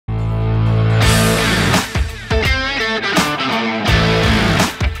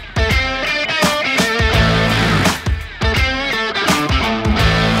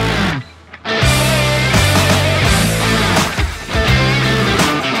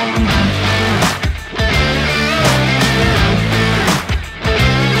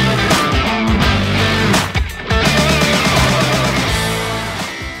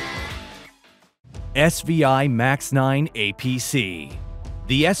SVI MAX 9 APC.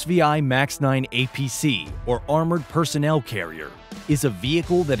 The SVI MAX 9 APC, or Armored Personnel Carrier, is a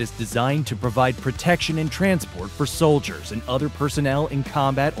vehicle that is designed to provide protection and transport for soldiers and other personnel in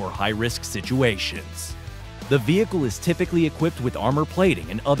combat or high-risk situations. The vehicle is typically equipped with armor plating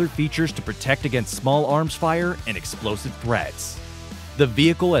and other features to protect against small arms fire and explosive threats. The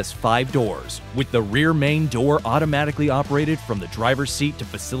vehicle has 5 doors, with the rear main door automatically operated from the driver's seat to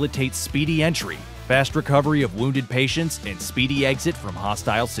facilitate speedy entry, fast recovery of wounded patients, and speedy exit from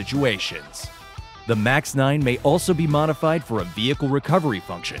hostile situations. The MAX 9 may also be modified for a vehicle recovery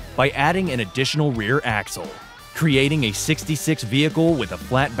function by adding an additional rear axle, creating a 66 vehicle with a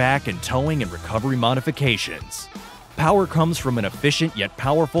flat back and towing and recovery modifications. Power comes from an efficient yet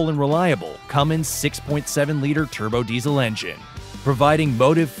powerful and reliable Cummins 6.7-liter turbo diesel engine, providing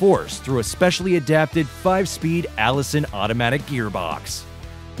motive force through a specially adapted 5-speed Allison automatic gearbox.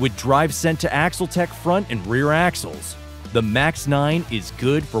 With drive sent to AxleTech front and rear axles, the MAX 9 is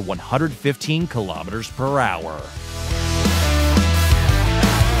good for 115 kilometers per hour.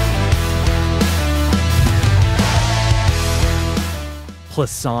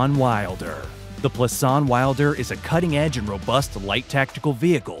 Plasan Wilder. The Plasan Wilder is a cutting-edge and robust light tactical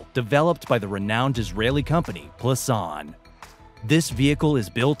vehicle developed by the renowned Israeli company Plasan. This vehicle is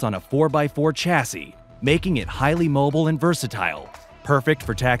built on a 4x4 chassis, making it highly mobile and versatile, perfect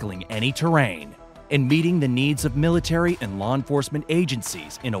for tackling any terrain, and meeting the needs of military and law enforcement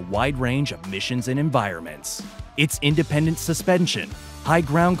agencies in a wide range of missions and environments. Its independent suspension, high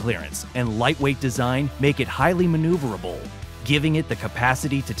ground clearance, and lightweight design make it highly maneuverable, giving it the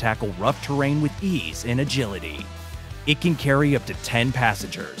capacity to tackle rough terrain with ease and agility. It can carry up to 10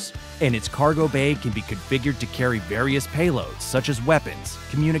 passengers, and its cargo bay can be configured to carry various payloads such as weapons,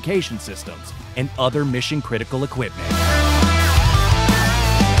 communication systems, and other mission-critical equipment.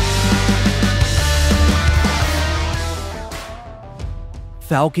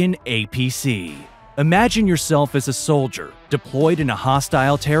 Falcon APC. Imagine yourself as a soldier deployed in a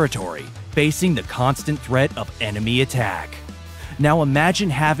hostile territory, facing the constant threat of enemy attack. Now imagine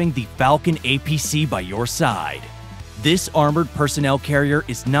having the Falcon APC by your side. This armored personnel carrier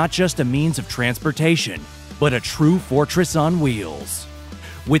is not just a means of transportation, but a true fortress on wheels.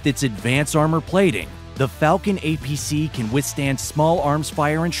 With its advanced armor plating, the Falcon APC can withstand small arms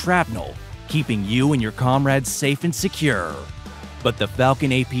fire and shrapnel, keeping you and your comrades safe and secure. But the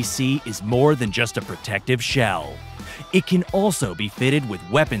Falcon APC is more than just a protective shell. It can also be fitted with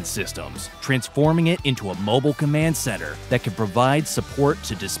weapon systems, transforming it into a mobile command center that can provide support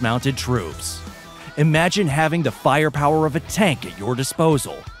to dismounted troops. Imagine having the firepower of a tank at your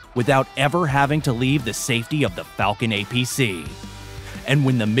disposal without ever having to leave the safety of the Falcon APC. And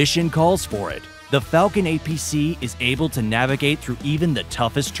when the mission calls for it, the Falcon APC is able to navigate through even the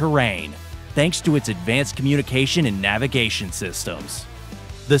toughest terrain, thanks to its advanced communication and navigation systems.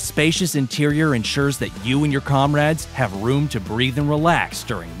 The spacious interior ensures that you and your comrades have room to breathe and relax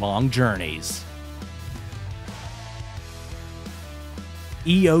during long journeys.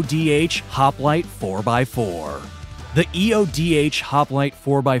 EODH Hoplite 4x4. The EODH Hoplite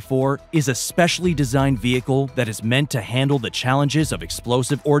 4x4 is a specially designed vehicle that is meant to handle the challenges of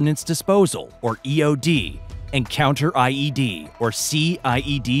explosive ordnance disposal, or EOD, and counter-IED, or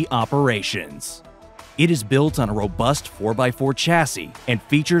CIED operations. It is built on a robust 4x4 chassis and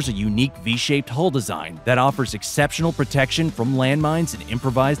features a unique V-shaped hull design that offers exceptional protection from landmines and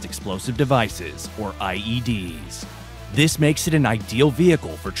improvised explosive devices, or IEDs. This makes it an ideal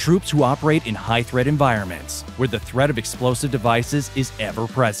vehicle for troops who operate in high-threat environments, where the threat of explosive devices is ever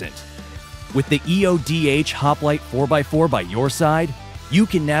present. With the EODH Hoplite 4x4 by your side, you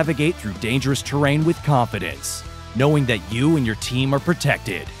can navigate through dangerous terrain with confidence, knowing that you and your team are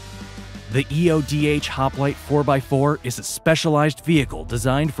protected. The EODH Hoplite 4x4 is a specialized vehicle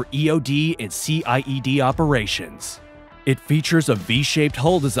designed for EOD and CIED operations. It features a V-shaped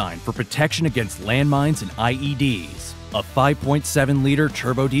hull design for protection against landmines and IEDs, a 5.7-liter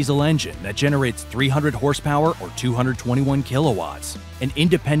turbo diesel engine that generates 300 horsepower or 221 kilowatts, an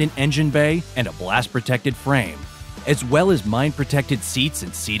independent engine bay, and a blast-protected frame, as well as mine-protected seats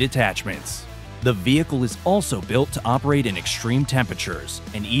and seat attachments. The vehicle is also built to operate in extreme temperatures,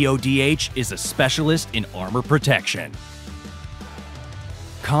 and EODH is a specialist in armor protection.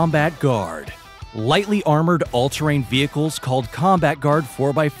 Combat Guard. Lightly armored all-terrain vehicles called Combat Guard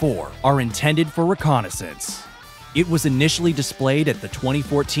 4x4 are intended for reconnaissance. It was initially displayed at the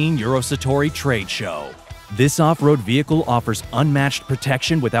 2014 Eurosatory trade show. This off-road vehicle offers unmatched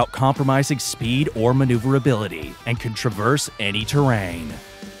protection without compromising speed or maneuverability and can traverse any terrain.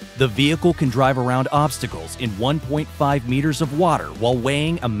 The vehicle can drive around obstacles in 1.5 meters of water while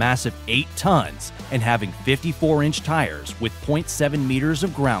weighing a massive 8 tons and having 54-inch tires with 0.7 meters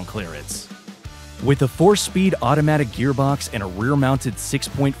of ground clearance. With a 4-speed automatic gearbox and a rear-mounted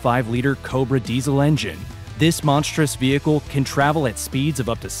 6.5-liter Cobra diesel engine, this monstrous vehicle can travel at speeds of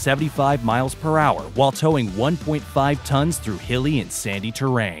up to 75 miles per hour while towing 1.5 tons through hilly and sandy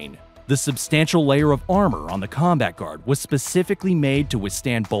terrain. The substantial layer of armor on the combat guard was specifically made to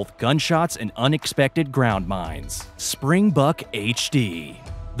withstand both gunshots and unexpected ground mines. Springbuck HD.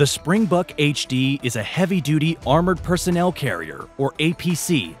 The Springbuck HD is a heavy-duty armored personnel carrier, or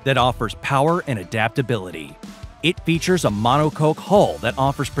APC, that offers power and adaptability. It features a monocoque hull that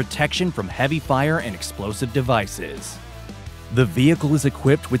offers protection from heavy fire and explosive devices. The vehicle is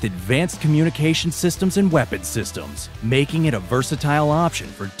equipped with advanced communication systems and weapon systems, making it a versatile option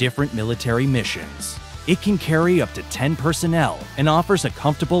for different military missions. It can carry up to 10 personnel and offers a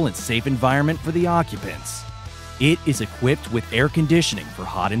comfortable and safe environment for the occupants. It is equipped with air conditioning for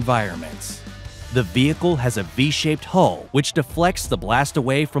hot environments. The vehicle has a V-shaped hull which deflects the blast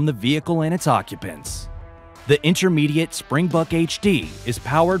away from the vehicle and its occupants. The intermediate Springbuck HD is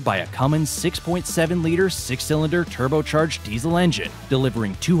powered by a Cummins 6.7-liter 6-cylinder turbocharged diesel engine,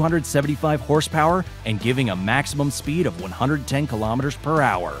 delivering 275 horsepower and giving a maximum speed of 110 kilometers per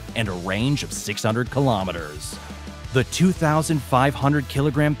hour and a range of 600 kilometers. The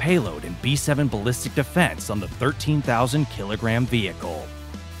 2,500-kilogram payload and B-7 ballistic defense on the 13,000-kilogram vehicle.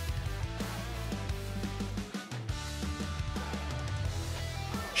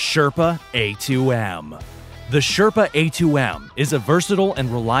 Sherpa A2M. The Sherpa A2M is a versatile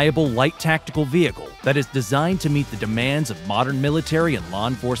and reliable light tactical vehicle that is designed to meet the demands of modern military and law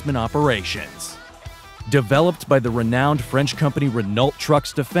enforcement operations. Developed by the renowned French company Renault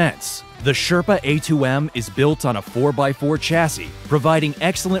Trucks Defense, the Sherpa A2M is built on a 4x4 chassis, providing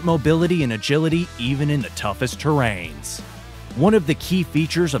excellent mobility and agility even in the toughest terrains. One of the key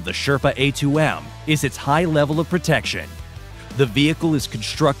features of the Sherpa A2M is its high level of protection. The vehicle is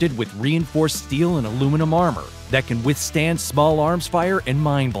constructed with reinforced steel and aluminum armor that can withstand small arms fire and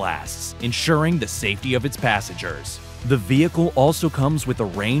mine blasts, ensuring the safety of its passengers. The vehicle also comes with a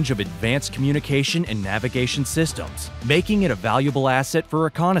range of advanced communication and navigation systems, making it a valuable asset for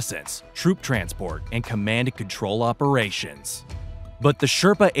reconnaissance, troop transport, and command and control operations. But the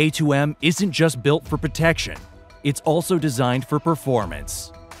Sherpa A2M isn't just built for protection, it's also designed for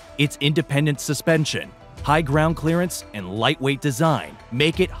performance. Its independent suspension, high ground clearance, and lightweight design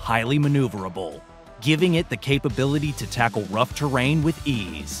make it highly maneuverable, giving it the capability to tackle rough terrain with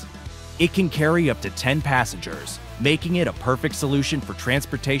ease. It can carry up to 10 passengers, making it a perfect solution for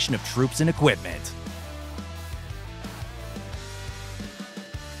transportation of troops and equipment.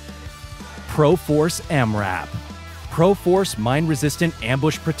 ProForce MRAP. ProForce Mine Resistant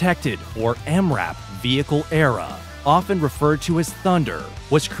Ambush Protected, or MRAP, Vehicle Era, often referred to as Thunder,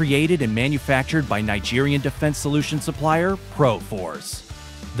 was created and manufactured by Nigerian defense solution supplier ProForce.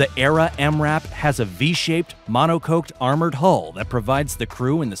 The Era MRAP has a V-shaped, monocoqued armored hull that provides the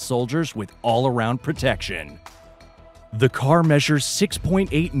crew and the soldiers with all-around protection. The car measures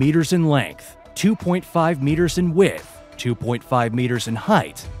 6.8 meters in length, 2.5 meters in width, 2.5 meters in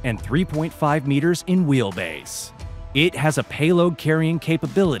height, and 3.5 meters in wheelbase. It has a payload carrying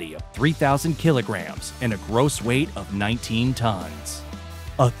capability of 3,000 kilograms and a gross weight of 19 tons.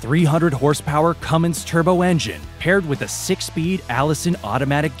 A 300 horsepower Cummins turbo engine paired with a 6-speed Allison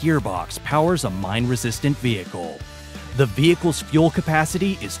automatic gearbox powers a mine-resistant vehicle. The vehicle's fuel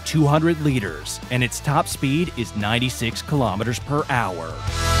capacity is 200 liters and its top speed is 96 kilometers per hour.